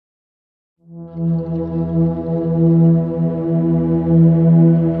Cleaning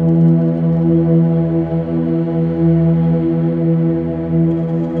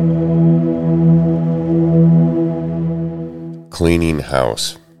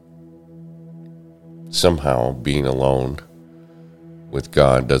house. Somehow, being alone with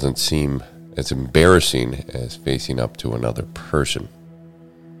God doesn't seem as embarrassing as facing up to another person.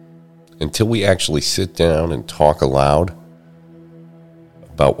 Until we actually sit down and talk aloud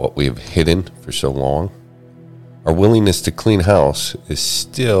about what we have hidden for so long, our willingness to clean house is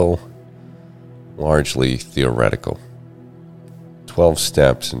still largely theoretical. 12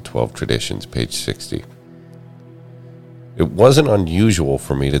 Steps and 12 Traditions, page 60. It wasn't unusual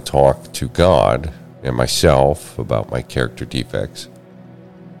for me to talk to God and myself about my character defects,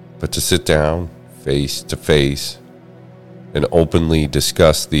 but to sit down face to face and openly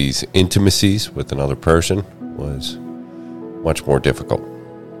discuss these intimacies with another person was much more difficult.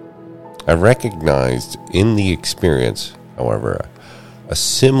 I recognized in the experience, however, a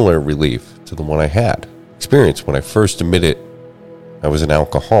similar relief to the one I had experienced when I first admitted I was an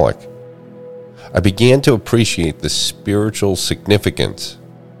alcoholic. I began to appreciate the spiritual significance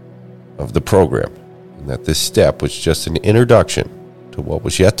of the program, and that this step was just an introduction to what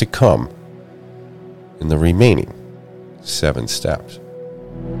was yet to come in the remaining 7 steps.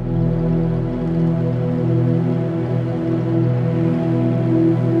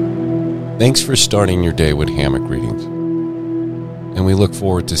 Thanks for starting your day with hammock readings, and we look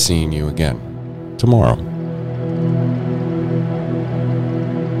forward to seeing you again tomorrow.